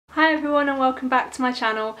Hi everyone and welcome back to my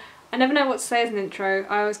channel. I never know what to say as an intro.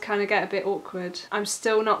 I always kind of get a bit awkward. I'm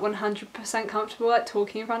still not 100% comfortable at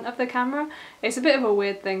talking in front of the camera. It's a bit of a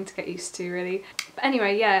weird thing to get used to, really. But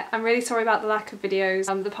anyway, yeah, I'm really sorry about the lack of videos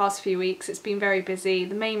the past few weeks. It's been very busy.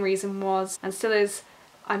 The main reason was, and still is,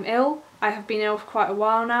 I'm ill. I have been ill for quite a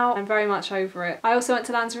while now. I'm very much over it. I also went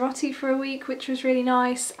to Lanzarote for a week, which was really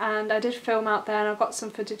nice, and I did film out there and I've got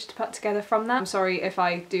some footage to put together from that. I'm sorry if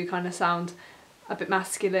I do kind of sound a bit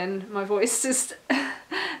masculine. My voice just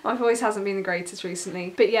my voice hasn't been the greatest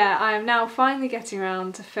recently. But yeah, I am now finally getting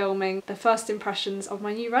around to filming the first impressions of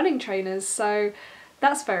my new running trainers, so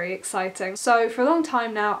that's very exciting. So for a long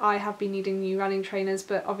time now I have been needing new running trainers,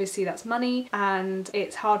 but obviously that's money and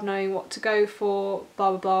it's hard knowing what to go for, blah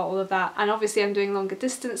blah blah, all of that. And obviously I'm doing longer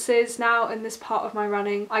distances now in this part of my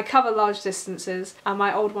running. I cover large distances and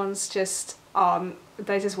my old ones just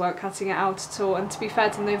they just weren't cutting it out at all, and to be fair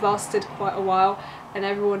to them, they've lasted quite a while, and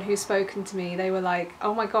everyone who's spoken to me, they were like,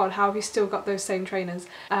 oh my god, how have you still got those same trainers?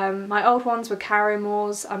 My old ones were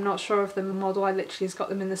Carrymore's. I'm not sure of the model, I literally just got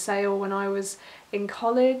them in the sale when I was in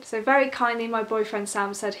college. So very kindly my boyfriend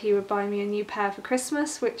Sam said he would buy me a new pair for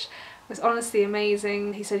Christmas, which was honestly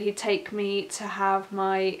amazing. He said he'd take me to have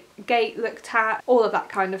my gait looked at, all of that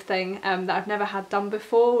kind of thing that I've never had done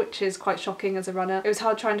before, which is quite shocking as a runner. It was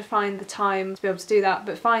hard trying to find the time to be able to do that,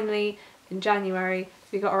 but finally in January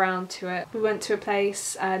we got around to it. We went to a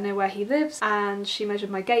place near where he lives and she measured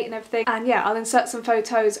my gait and everything, and yeah, I'll insert some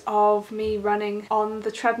photos of me running on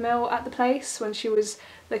the treadmill at the place when she was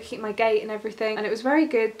looking at my gait and everything. And it was very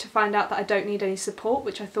good to find out that I don't need any support,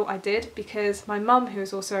 which I thought I did, because my mum, who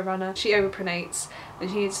is also a runner, she overpronates and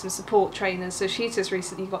she needs some support trainers, so she's just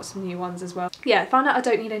recently got some new ones as well. Yeah, I found out I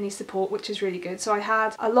don't need any support, which is really good. So I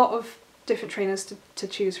had a lot of different trainers to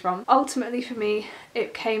choose from. Ultimately for me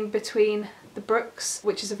it came between the Brooks,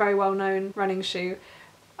 which is a very well-known running shoe,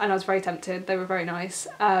 and I was very tempted, they were very nice.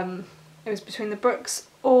 It was between the Brooks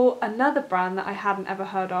or another brand that I hadn't ever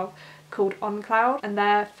heard of called On Cloud, and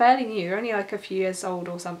they're fairly new, they're only like a few years old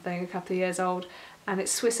or something, a couple of years old, and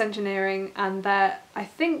it's Swiss engineering, and I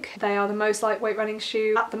think they are the most lightweight running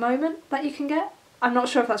shoe at the moment that you can get. I'm not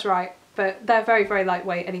sure if that's right, but they're very, very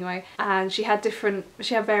lightweight anyway. And she had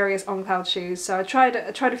various On Cloud shoes, so I tried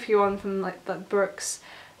a few on from like the Brooks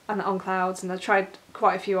and the On Clouds, and I tried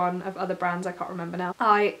quite a few on of other brands, I can't remember now.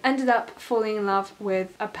 I ended up falling in love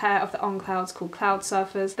with a pair of the On Clouds called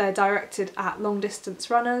Cloudsurfers. They're directed at long distance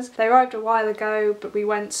runners. They arrived a while ago, but we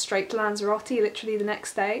went straight to Lanzarote literally the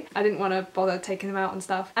next day. I didn't want to bother taking them out and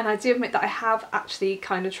stuff, and I do admit that I have actually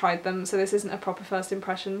kind of tried them, so this isn't a proper first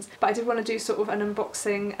impressions, but I did want to do sort of an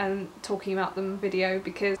unboxing and talking about them video,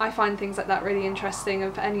 because I find things like that really interesting,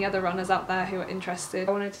 and for any other runners out there who are interested,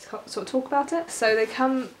 I wanted to sort of talk about it. So they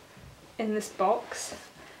come in this box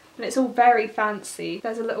and it's all very fancy.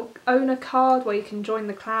 There's a little owner card where you can join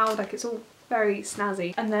the Cloud, like it's all very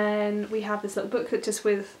snazzy. And then we have this little booklet just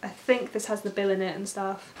with, I think this has the bill in it and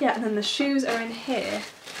stuff. Yeah, and then the shoes are in here.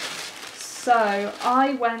 So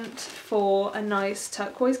I went for a nice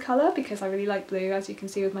turquoise colour because I really like blue, as you can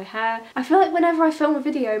see with my hair. I feel like whenever I film a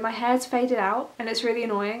video my hair's faded out and it's really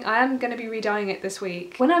annoying. I am going to be re-dyeing it this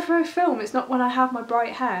week. Whenever I film it's not when I have my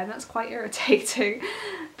bright hair, and that's quite irritating.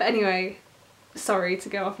 But anyway, sorry to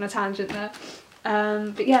go off on a tangent there.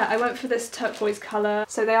 But yeah, I went for this turquoise colour.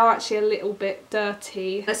 So they are actually a little bit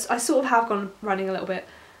dirty. I sort of have gone running a little bit,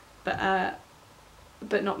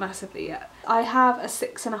 but not massively yet. I have a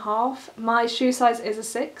 6.5. My shoe size is a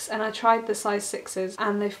 6, and I tried the size 6s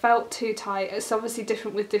and they felt too tight. It's obviously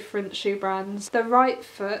different with different shoe brands. The right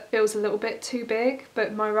foot feels a little bit too big,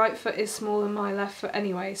 but my right foot is smaller than my left foot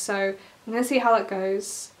anyway, so I'm gonna see how that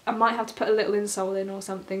goes. I might have to put a little insole in or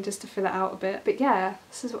something just to fill it out a bit. But yeah,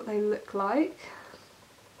 this is what they look like.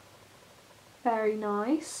 Very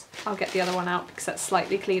nice. I'll get the other one out because that's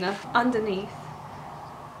slightly cleaner. Underneath,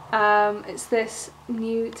 it's this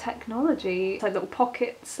new technology. It's like little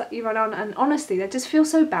pockets that you run on, and honestly they just feel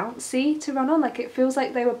so bouncy to run on. Like it feels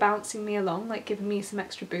like they were bouncing me along, like giving me some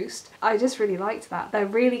extra boost. I just really liked that. They're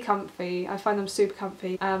really comfy. I find them super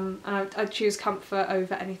comfy, and I'd choose comfort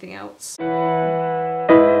over anything else.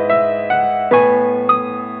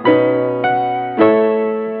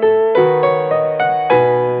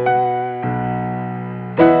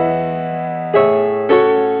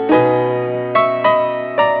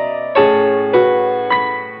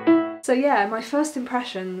 So yeah, my first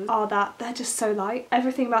impressions are that they're just so light.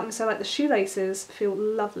 Everything about them is so light. The shoelaces feel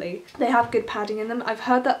lovely. They have good padding in them. I've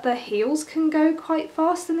heard that the heels can go quite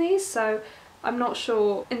fast in these, so I'm not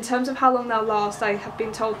sure. In terms of how long they'll last, I have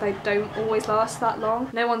been told they don't always last that long.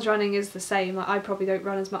 No one's running is the same. I probably don't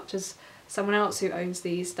run as much as someone else who owns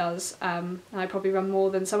these does, and I probably run more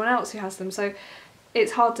than someone else who has them, so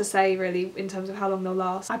it's hard to say really in terms of how long they'll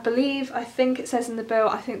last. I think it says in the bill,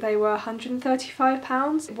 I think they were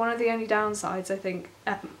 £135. One of the only downsides I think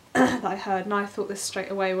that I heard, and I thought this straight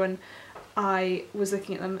away when I was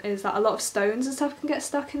looking at them, is that a lot of stones and stuff can get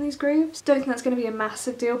stuck in these grooves. Don't think that's going to be a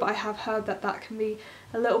massive deal, but I have heard that that can be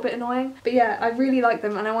a little bit annoying. But yeah, I really like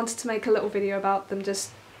them and I wanted to make a little video about them,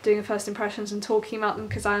 just doing a first impressions and talking about them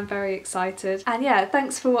because I'm very excited. And yeah,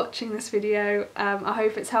 thanks for watching this video. I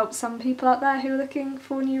hope it's helped some people out there who are looking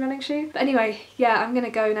for a new running shoe. But anyway, yeah, I'm gonna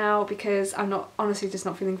go now because I'm honestly just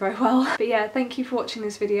not feeling very well. But yeah, thank you for watching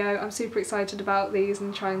this video. I'm super excited about these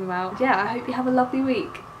and trying them out. Yeah, I hope you have a lovely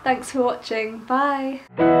week. Thanks for watching. Bye!